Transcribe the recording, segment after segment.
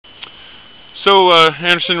So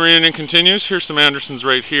Anderson reunion continues. Here's some Andersons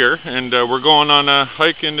right here, and we're going on a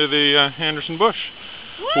hike into the Anderson bush.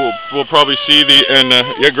 We'll probably see the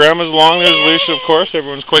yeah, Grandma's along. There's Alicia, of course.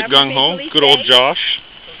 Everyone's quite gung ho. Good old Josh.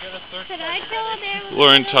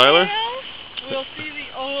 Laura and Tyler. We'll see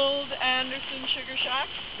the old Anderson Sugar Shack.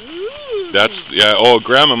 Ooh. That's Oh,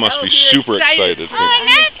 Grandma must be super excited. Oh, and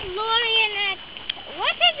that's Lori and that.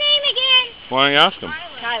 What's his name again? Why don't you ask him?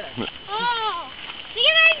 Tyler. Oh,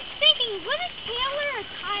 because I was thinking, was it Taylor or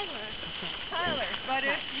Tyler? Tyler. But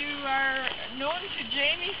if you are known to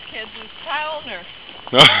Jamie's kids as Tylner.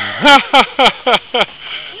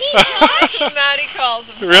 Maddie calls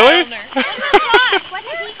him Really? Tylner. What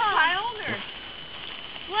does he call him? Tylner.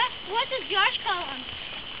 What does Josh call him?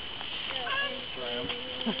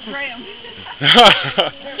 Graham.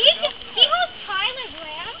 He calls Tyler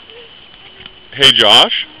Graham. Hey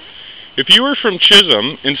Josh, if you were from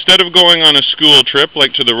Chisholm, instead of going on a school trip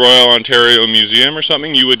like to the Royal Ontario Museum or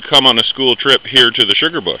something, you would come on a school trip here to the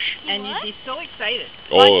Sugar Bush. And you'd be so excited.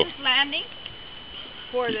 Oh. Lunch Landing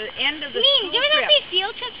for the end of the school Do we trip. not see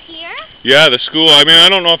field trips here? Yeah, the school, I mean, I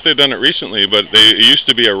don't know if they've done it recently, but it used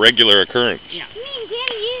to be a regular occurrence. Yeah.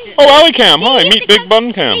 Oh, Alicam, hi, meet Big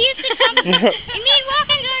Bun Cam. He used to come, and me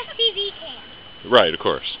walking to our TV cam. Right, of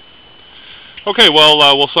course. Okay, well,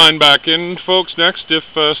 we'll sign back in, folks, next if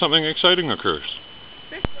something exciting occurs.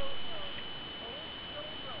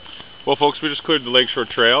 Well, folks, we just cleared the Lakeshore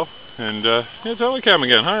Trail, and it's Alicam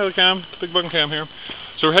again. Hi, Alicam. Big Bun Cam here.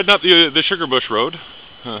 So we're heading up the Sugar Bush Road,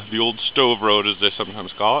 the old Stove Road, as they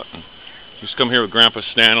sometimes call it. And we just come here with Grandpa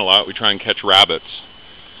Stan a lot. We try and catch rabbits.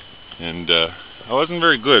 And I wasn't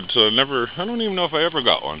very good, so I don't even know if I ever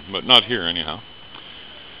got one, but not here anyhow.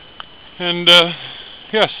 And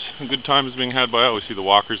yes, a good time is being had by all. We see the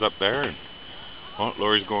walkers up there, and well,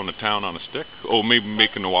 Laurie's going to town on a stick. Oh, maybe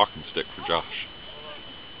making a walking stick for Josh.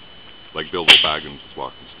 Like Bilbo Baggins'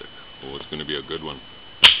 walking stick. Oh, it's going to be a good one.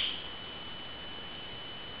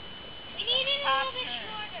 We need it a little bit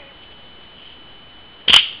shorter.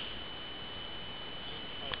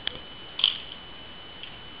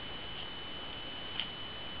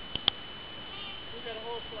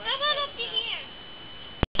 How about up to here?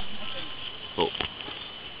 Oh.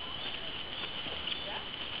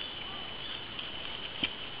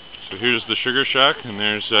 So here's the Sugar Shack, and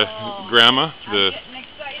there's Grandma,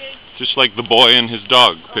 just like the boy and his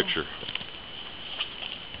dog picture.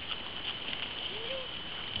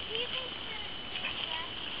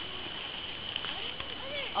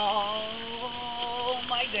 Oh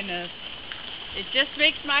my goodness. It just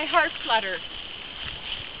makes my heart flutter.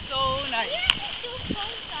 So nice. This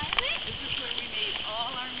is where we made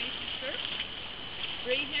all our maple syrup.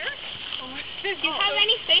 Right here. Do you have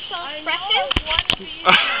any facial expressions?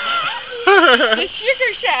 The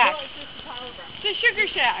Sugar Shack. The Sugar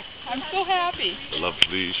Shack. I'm so happy.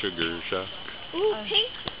 Lovely Sugar Shack. Ooh,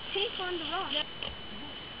 pink on the rock.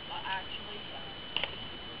 Actually,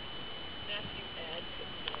 nephew Ed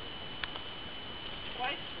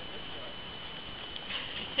twice for this one.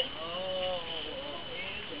 Oh,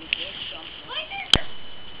 isn't this something?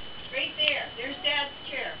 Right there. There's Dad's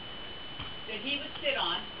chair that he would sit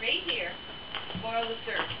on. Right here. Boil the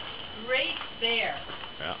syrup. Right there.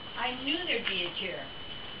 Yeah. I knew there'd be a chair.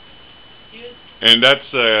 And that's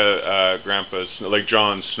Grandpa's, like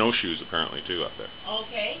John's snowshoes apparently too up there.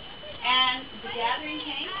 Okay. And the gathering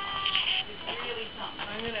tank is really something.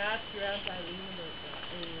 I'm going to ask Grandpa about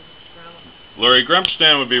Grandma. Laurie, Grandpa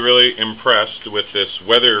Stan would be really impressed with this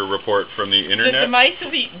weather report from the internet. That the mice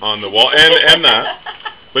have eaten. On the wall, and that.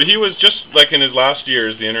 But he was just, like in his last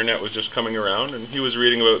years, the internet was just coming around, and he was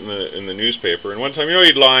reading about it in the newspaper. And one time,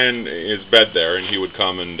 he'd lie in his bed there, and he would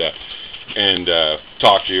come and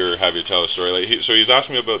talk to you or have you tell a story. So he's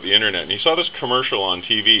asking me about the internet, and he saw this commercial on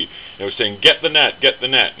TV, and it was saying, "Get the net, get the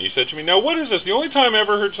net." And he said to me, "Now what is this? The only time I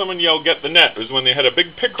ever heard someone yell, 'Get the net,' was when they had a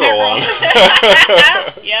big pickerel on."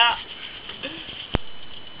 Yeah.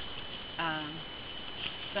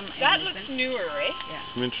 That looks newer, right? Yeah.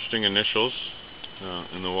 Some interesting initials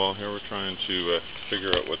in the wall here. We're trying to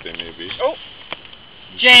figure out what they may be. Oh.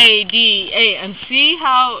 J-D-A. And see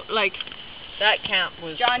how, like, that camp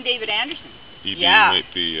was... John David Anderson. EB Yeah.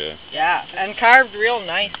 might be... Yeah, and carved real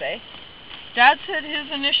nice, eh? Dad said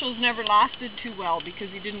his initials never lasted too well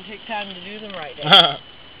because he didn't take time to do them right, eh?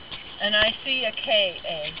 And I see a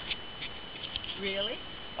K-A. Really?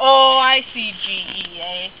 Oh, I see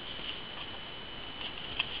G-E-A.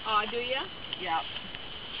 Oh, do you? Yeah.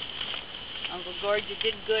 Uncle Gord, you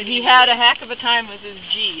did good. He had a heck of a time with his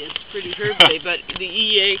G. It's pretty hurtly, but the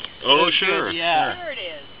E-A... Oh, is sure. Good, yeah. Sure it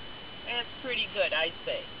is. It's pretty good, I'd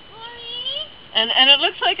say. Lori? And it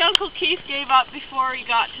looks like Uncle Keith gave up before he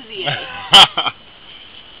got to the A.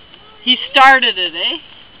 He started it, eh?